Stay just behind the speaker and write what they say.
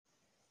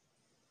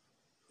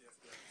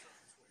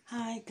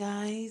Hi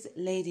guys,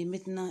 Lady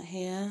Midnight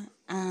here,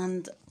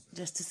 and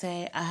just to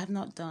say I have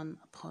not done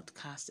a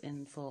podcast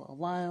in for a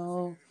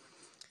while.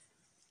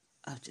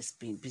 I've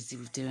just been busy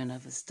with doing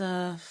other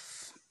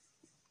stuff,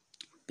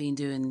 been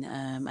doing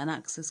an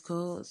access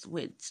course,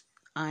 which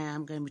I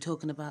am going to be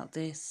talking about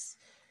this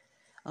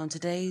on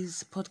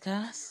today's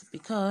podcast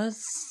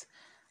because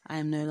I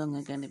am no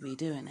longer going to be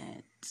doing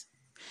it.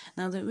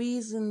 Now, the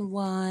reason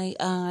why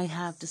I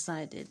have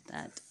decided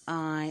that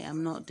I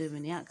am not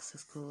doing the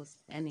access course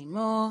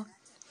anymore,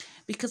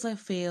 because I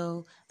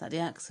feel that the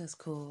access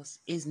course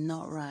is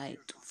not right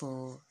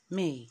for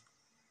me.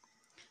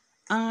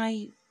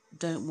 I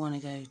don't want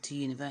to go to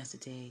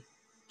university.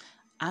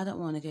 I don't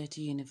want to go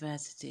to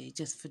university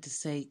just for the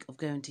sake of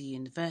going to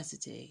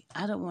university.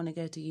 I don't want to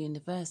go to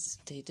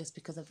university just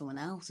because everyone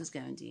else is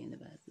going to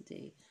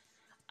university.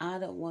 I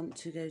don't want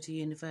to go to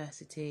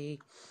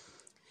university,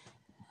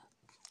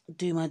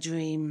 do my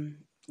dream,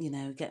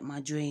 get my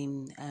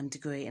dream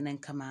degree and then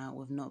come out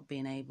with not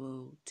being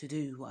able to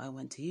do what I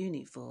went to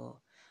uni for.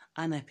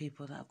 I know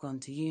people that have gone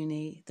to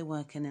uni, they're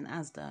working in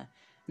Asda.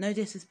 No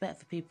disrespect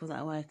for people that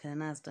are working in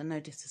Asda,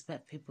 no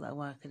disrespect for people that are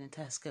working in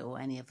Tesco or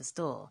any other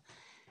store.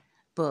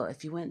 But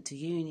if you went to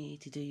uni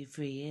to do your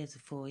 3 years or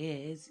 4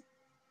 years,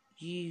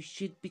 you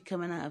should be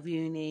coming out of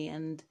uni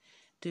and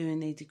doing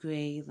the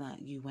degree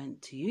that you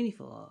went to uni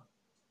for.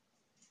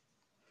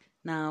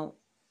 Now,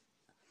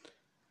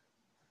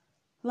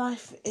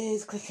 life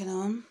is clicking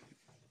on.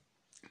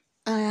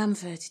 I am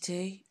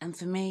 32, and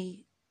for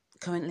me,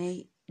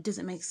 currently, it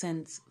doesn't make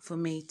sense for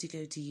me to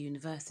go to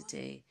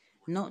university.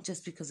 Not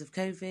just because of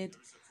COVID.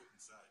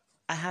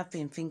 I have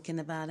been thinking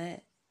about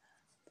it.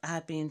 I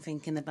have been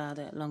thinking about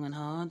it long and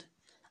hard.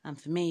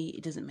 And for me,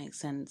 it doesn't make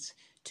sense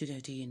to go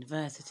to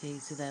university.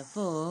 So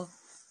therefore,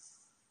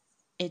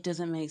 it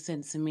doesn't make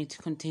sense for me to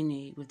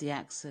continue with the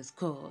access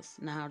course.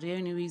 Now, the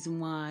only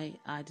reason why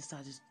I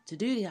decided to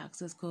do the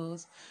access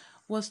course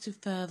was to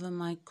further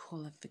my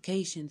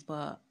qualifications,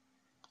 but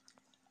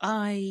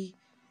I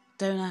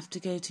don't have to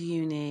go to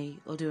uni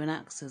or do an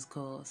access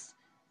course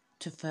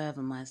to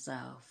further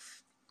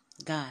myself.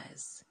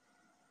 Guys,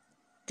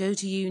 go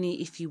to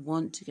uni if you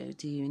want to go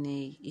to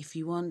uni. If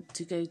you want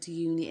to go to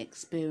uni,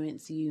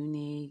 experience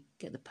uni,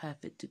 get the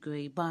perfect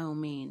degree, by all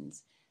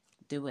means,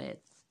 do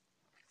it.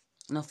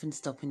 Nothing's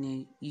stopping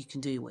you. You can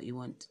do what you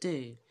want to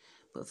do.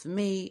 But for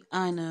me,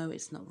 I know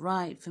it's not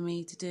right for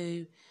me to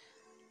do.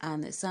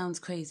 And it sounds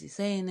crazy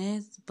saying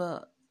this,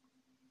 but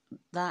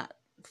that,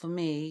 for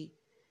me,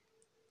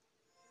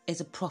 is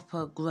a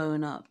proper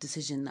grown-up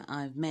decision that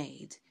I've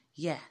made.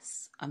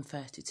 Yes, I'm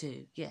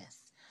 32.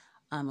 Yes,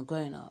 I'm a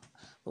grown-up.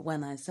 But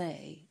when I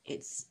say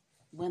it's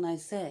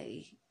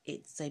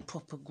a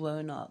proper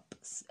grown-up,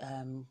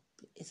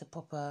 it's a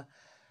proper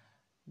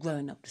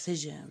grown-up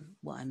decision.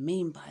 What I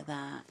mean by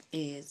that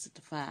is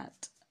the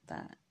fact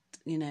that,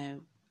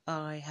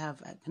 I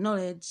have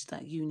acknowledged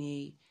that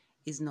uni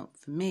is not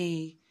for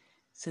me.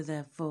 So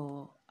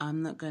therefore,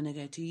 I'm not going to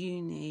go to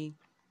uni,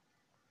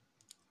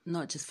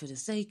 not just for the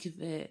sake of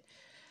it,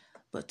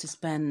 but to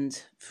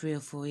spend 3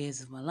 or 4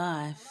 years of my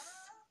life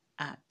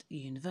at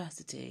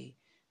university.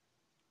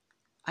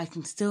 I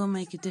can still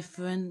make a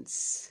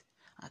difference.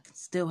 I can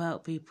still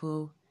help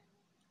people.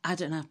 I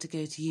don't have to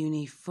go to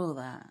uni for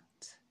that.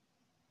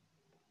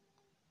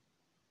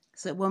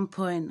 So at one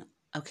point,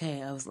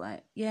 I was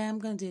like, yeah, I'm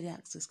going to do the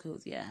access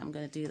course. Yeah, I'm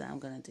going to do that. I'm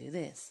going to do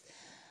this.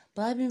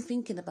 But I've been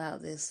thinking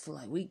about this for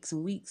like weeks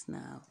and weeks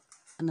now.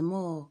 And the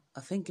more I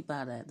think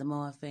about it, the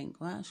more I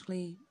think, well,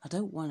 actually, I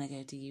don't want to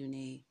go to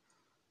uni.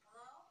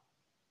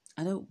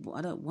 I don't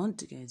want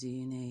to go to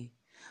uni.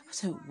 I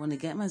don't want to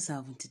get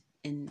myself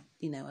I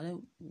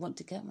don't want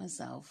to get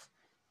myself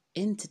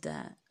into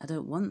that. I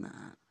don't want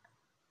that.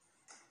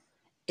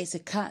 It's a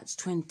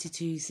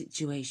catch-22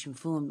 situation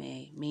for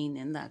me,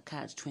 meaning that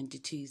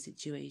catch-22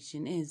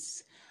 situation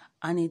is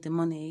I need the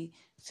money,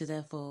 so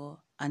therefore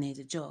I need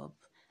a job.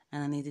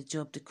 And I need a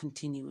job to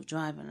continue with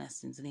driving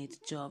lessons. I need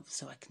a job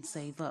so I can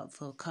save up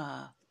for a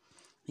car.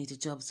 I need a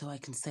job so I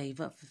can save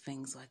up for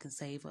things, so I can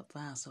save up for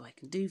a house, so I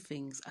can do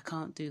things. I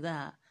can't do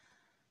that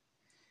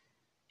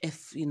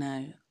if,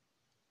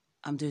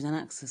 I'm doing an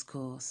access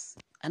course.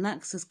 An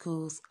access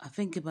course, I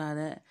think about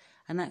it,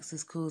 an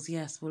access course,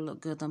 yes, will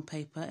look good on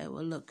paper. It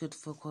will look good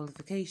for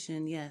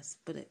qualification, yes,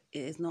 but it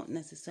is not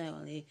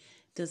necessarily,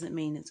 doesn't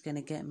mean it's going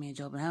to get me a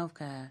job in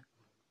healthcare.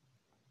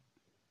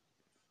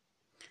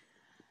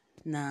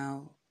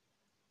 Now,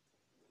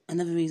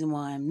 another reason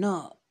why I'm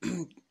not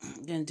going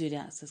to do the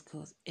access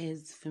course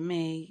is, for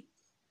me,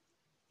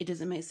 it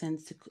doesn't make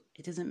sense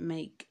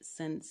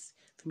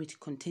for me to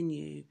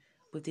continue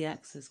with the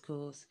access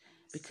course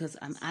because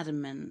I'm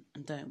adamant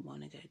and don't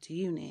want to go to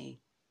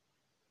uni.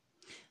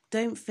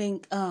 Don't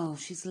think, oh,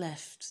 she's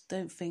left.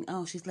 Don't think,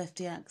 oh, she's left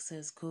the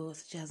access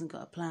course. She hasn't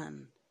got a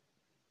plan.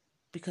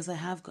 Because I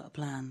have got a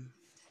plan.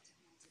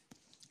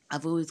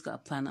 I've always got a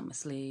plan up my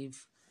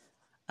sleeve.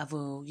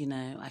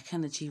 I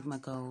can achieve my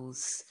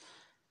goals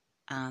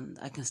and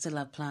I can still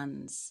have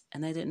plans.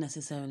 And they don't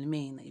necessarily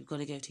mean that you've got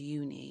to go to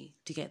uni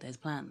to get those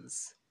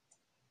plans.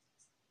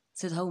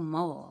 So the whole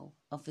moral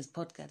of this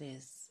podcast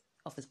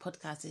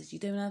is you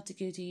don't have to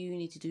go to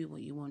uni to do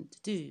what you want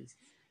to do.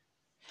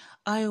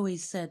 I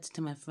always said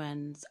to my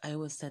friends, I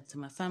always said to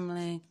my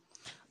family,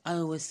 I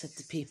always said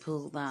to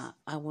people that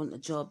I want a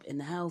job in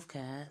the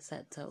healthcare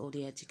sector or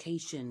the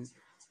education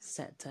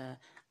sector.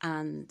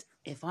 And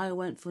if I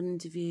went for an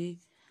interview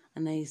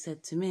and they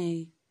said to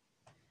me,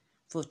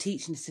 for a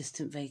teaching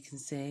assistant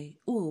vacancy,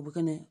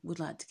 we'd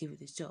like to give you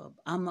this job,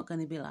 I'm not going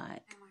to be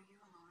like,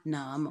 no,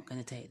 I'm not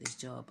going to take this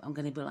job. I'm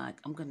going to be like,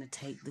 I'm going to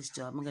take this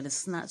job. I'm going to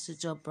snatch the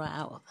job right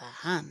out of their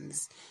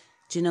hands.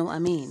 Do you know what I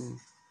mean?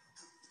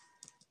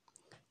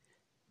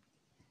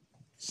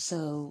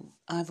 So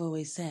I've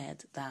always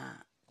said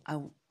that I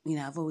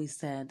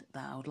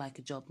would like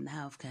a job in the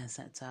healthcare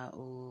sector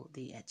or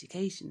the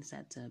education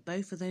sector.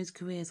 Both of those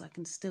careers, I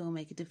can still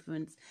make a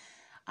difference.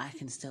 I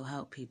can still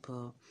help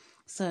people.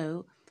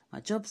 So my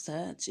job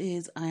search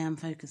is I am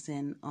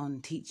focusing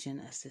on teaching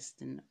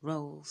assistant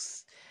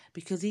roles,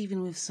 because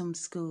even with some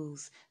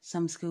schools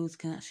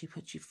can actually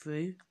put you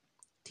through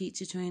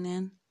teacher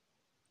training.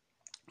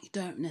 You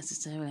don't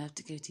necessarily have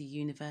to go to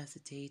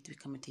university to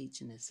become a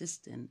teaching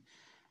assistant.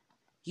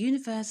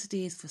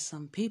 University is for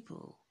some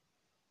people,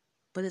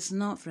 but it's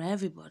not for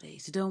everybody.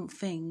 So don't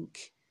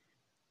think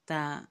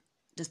that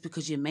just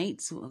because your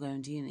mates are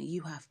going to uni,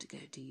 you have to go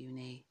to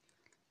uni.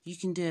 You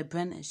can do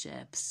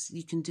apprenticeships.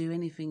 You can do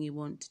anything you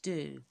want to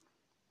do.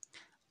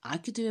 I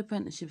could do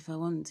apprenticeship if I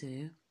want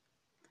to.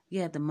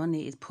 Yeah, the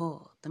money is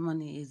poor. The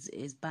money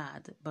is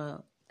bad.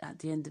 But at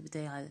the end of the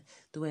day,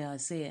 the way I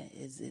see it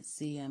is it's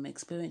the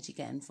experience you're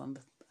getting from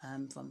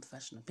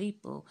professional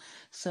people.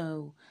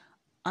 So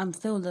I'm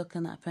still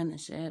looking at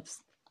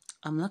apprenticeships.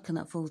 I'm looking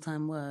at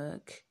full-time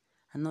work.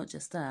 And not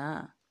just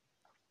that,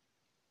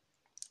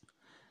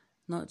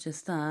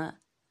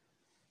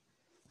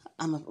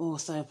 I'm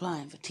also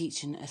applying for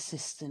teaching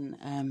assistant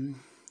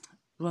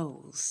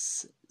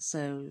roles.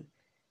 So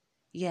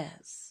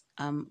yes,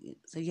 I'm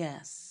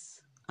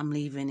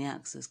leaving the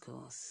Access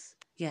course.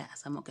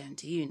 Yes, I'm not going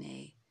to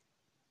uni.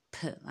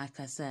 But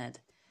like I said,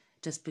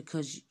 just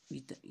because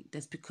you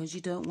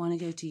don't want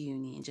to go to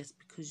uni and just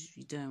because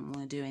you don't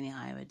want to do any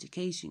higher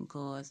education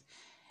course,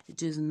 it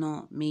does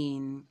not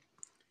mean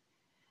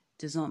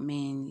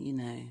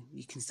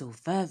you can still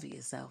further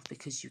yourself,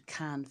 because you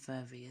can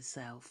further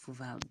yourself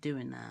without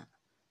doing that.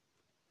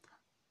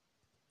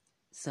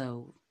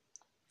 So,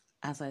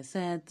 as I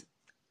said,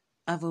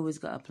 I've always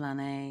got a plan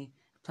A.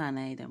 Plan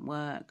A didn't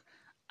work.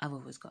 I've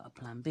always got a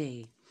plan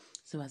B.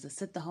 So, as I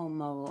said, the whole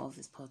moral of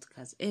this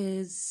podcast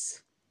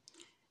is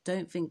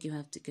don't think you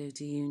have to go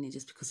to uni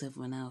just because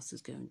everyone else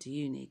is going to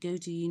uni. Go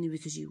to uni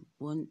because you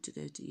want to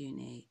go to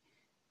uni.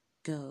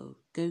 Go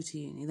to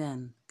uni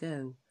then.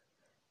 Go.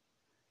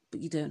 But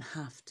you don't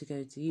have to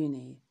go to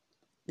uni.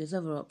 There's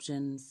other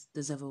options.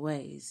 There's other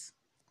ways.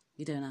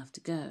 You don't have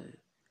to go.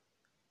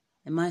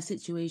 In my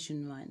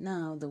situation right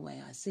now, the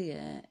way I see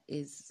it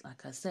is,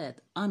 like I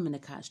said, I'm in a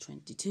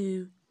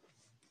catch-22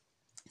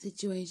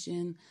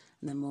 situation.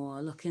 And the more I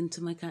look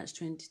into my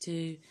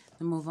catch-22,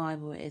 the more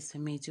viable it is for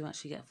me to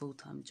actually get a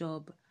full-time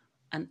job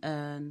and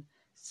earn,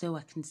 so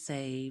I can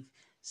save,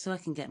 so I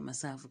can get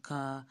myself a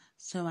car,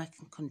 so I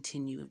can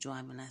continue with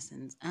driving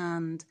lessons,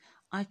 and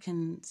I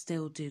can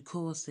still do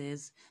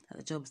courses that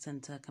the job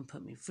centre can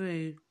put me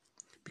through,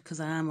 because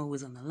I am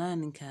always on the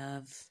learning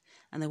curve,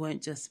 and they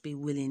won't just be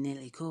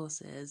willy-nilly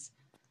courses.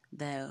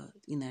 They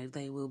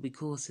will be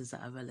courses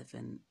that are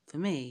relevant for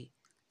me.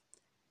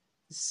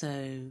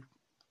 So,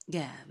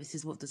 yeah, this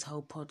is what this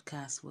whole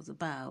podcast was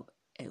about.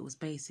 It was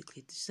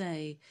basically to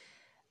say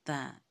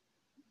that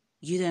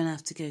you don't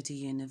have to go to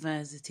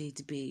university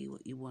to be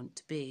what you want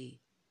to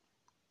be.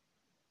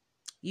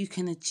 You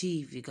can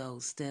achieve your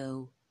goals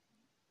still,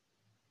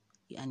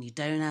 and you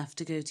don't have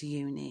to go to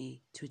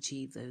uni to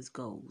achieve those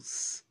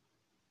goals.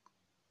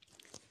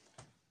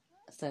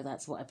 So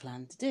that's what I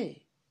plan to do.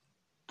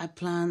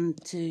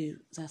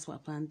 That's what I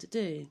plan to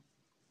do.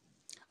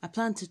 I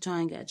plan to try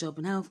and get a job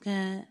in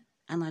healthcare,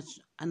 and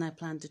I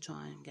plan to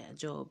try and get a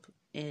job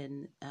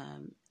in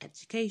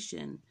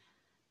education.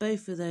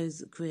 Both of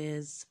those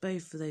careers,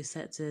 both of those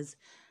sectors,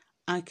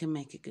 I can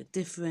make a good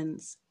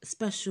difference.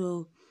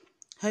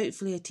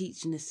 Hopefully a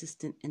teaching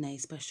assistant in a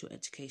special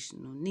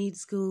educational needs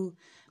school,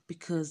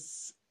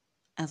 because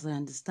as I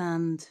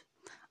understand,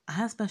 I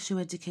have special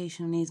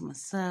educational needs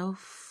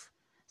myself,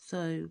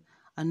 so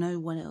I know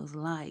what it was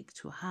like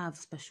to have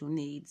special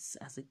needs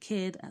as a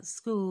kid at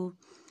school,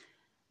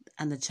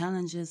 and the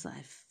challenges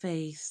I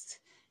faced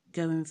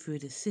going through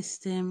the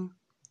system.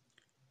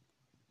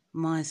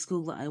 My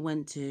school that I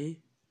went to,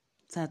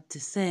 sad to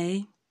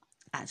say,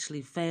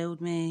 actually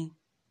failed me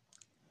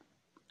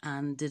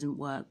and didn't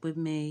work with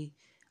me.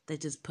 They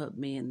just put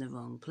me in the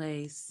wrong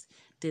place,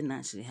 didn't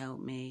actually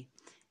help me,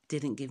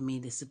 didn't give me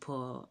the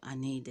support I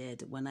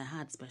needed when I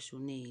had special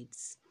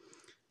needs.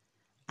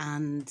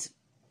 And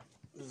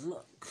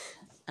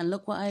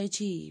look what I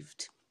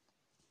achieved.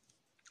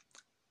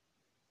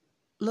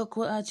 Look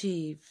what I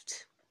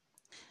achieved.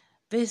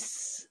 The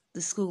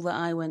school that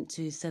I went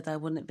to said I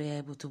wouldn't be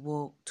able to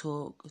walk,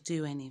 talk,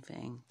 do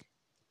anything.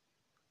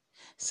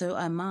 So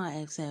I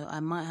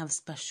might have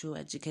special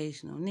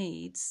educational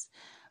needs,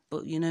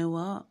 but you know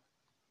what?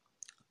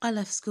 I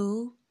left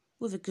school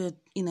with a good,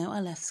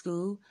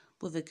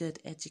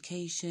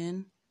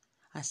 education.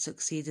 I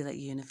succeeded at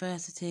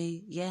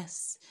university.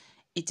 Yes,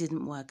 it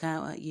didn't work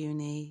out at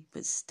uni,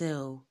 but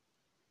still,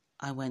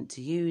 I went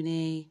to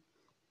uni.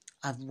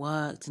 I've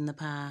worked in the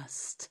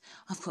past.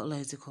 I've got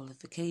loads of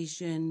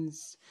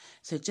qualifications.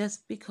 So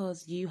just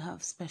because you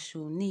have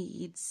special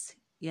needs,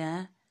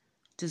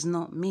 does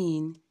not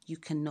mean you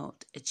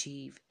cannot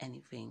achieve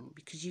anything,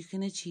 because you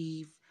can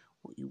achieve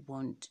what you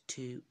want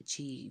to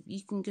achieve.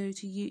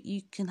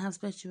 You can have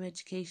special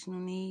educational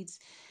needs.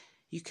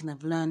 You can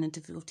have learning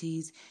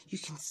difficulties. You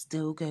can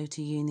still go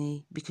to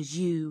uni because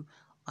you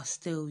are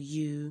still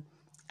you.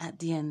 At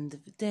the end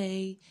of the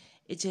day,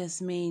 it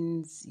just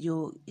means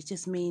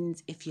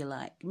if you're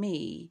like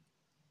me,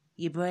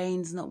 your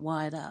brain's not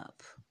wired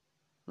up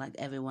like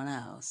everyone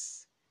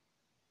else.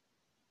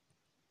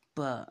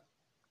 But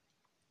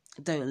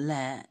don't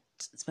let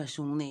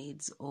special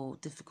needs or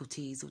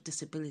difficulties or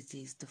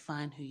disabilities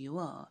define who you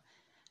are,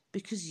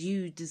 because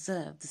you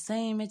deserve the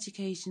same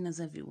education as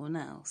everyone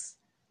else.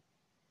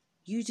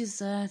 You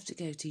deserve to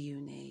go to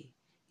uni.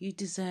 You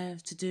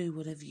deserve to do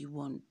whatever you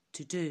want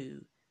to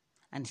do.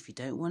 And if you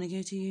don't want to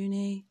go to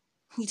uni,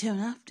 you don't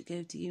have to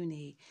go to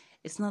uni.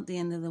 It's not the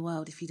end of the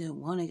world if you don't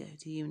want to go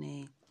to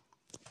uni.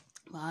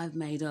 But I've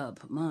made up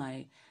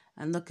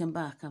and looking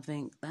back, I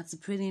think that's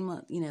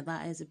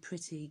that is a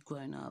pretty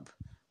grown-up,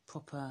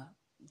 proper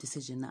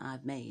decision that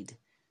I've made.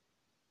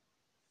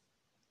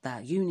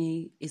 That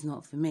uni is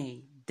not for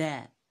me.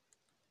 That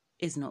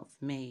is not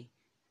for me.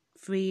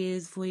 4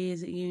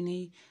 years at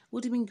uni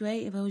would have been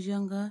great if I was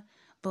younger.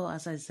 But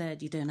as I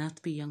said, you don't have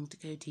to be young to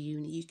go to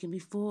uni. You can be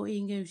 40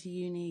 and go to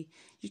uni.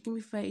 You can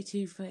be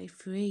 32,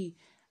 33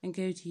 and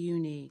go to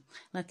uni.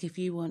 Like if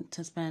you want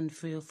to spend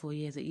 3 or 4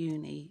 years at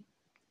uni,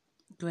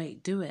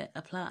 great, do it,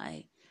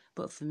 apply.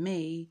 But for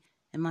me,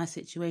 in my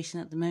situation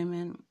at the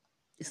moment,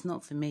 it's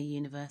not for me,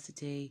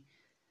 university.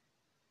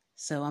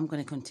 So I'm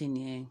going to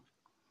continue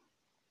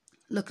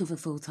looking for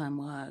full-time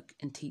work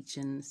and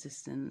teaching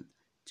assistant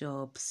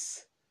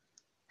jobs,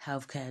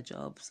 healthcare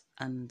jobs,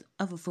 and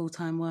other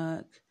full-time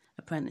work,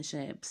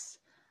 apprenticeships,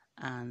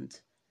 and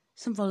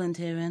some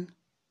volunteering.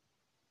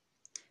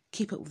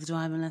 Keep up with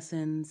driving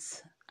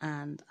lessons,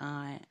 and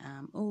I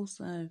am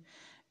also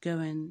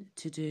going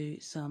to do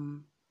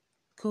some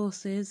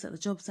courses that the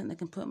job centre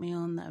can put me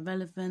on that are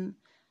relevant,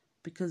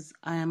 because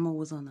I am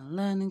always on a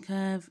learning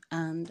curve.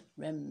 And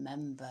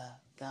remember,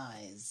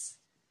 guys,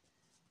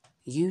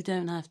 you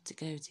don't have to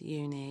go to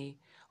uni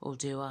or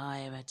do a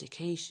higher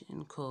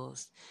education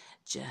course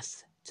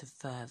just to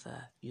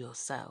further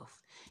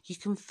yourself. You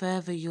can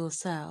further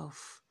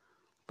yourself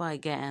by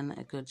getting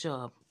a good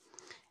job.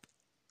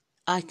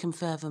 I can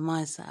further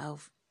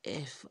myself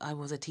if I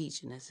was a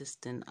teaching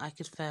assistant. I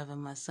could further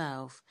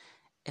myself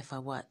if I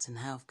worked in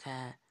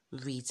healthcare,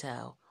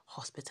 retail,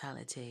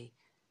 hospitality.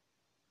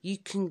 You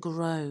can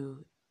grow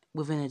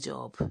within a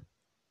job.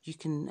 You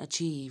can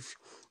achieve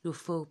your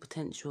full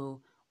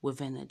potential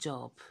within a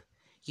job.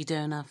 You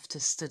don't have to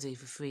study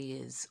for 3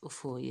 years or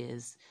 4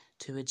 years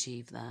to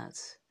achieve that.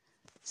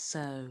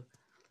 So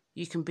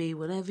you can be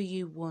whatever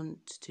you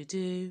want to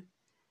do.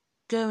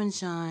 Go and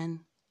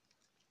shine.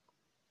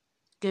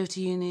 Go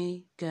to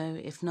uni, go.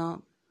 If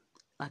not,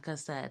 like I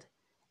said,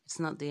 it's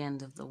not the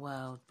end of the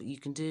world, but you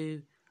can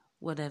do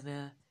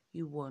whatever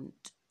you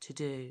want to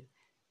do.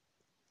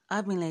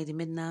 I've been Lady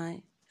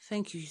Midnight.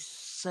 Thank you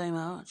so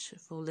much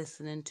for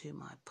listening to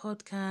my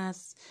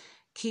podcast.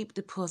 Keep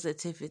the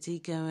positivity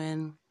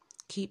going.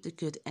 Keep the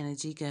good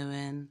energy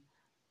going.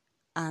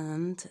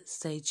 And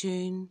stay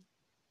tuned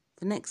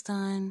for next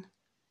time,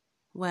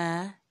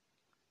 where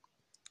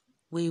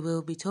we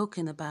will be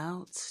talking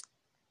about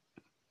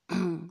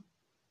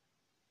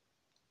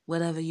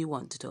whatever you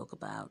want to talk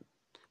about,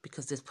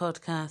 because this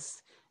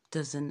podcast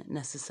doesn't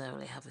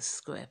necessarily have a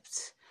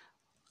script.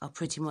 I'll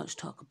pretty much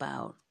talk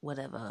about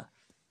whatever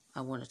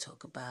I want to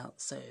talk about.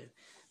 So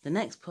the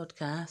next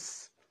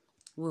podcast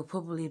will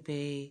probably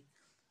be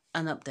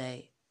an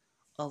update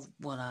of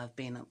what I've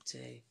been up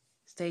to.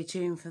 Stay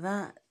tuned for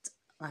that.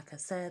 Like I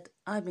said,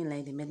 I've been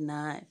Lady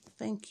Midnight.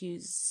 Thank you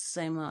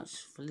so much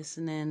for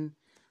listening.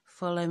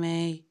 Follow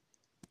me.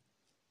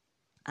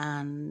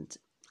 And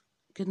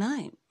good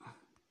night.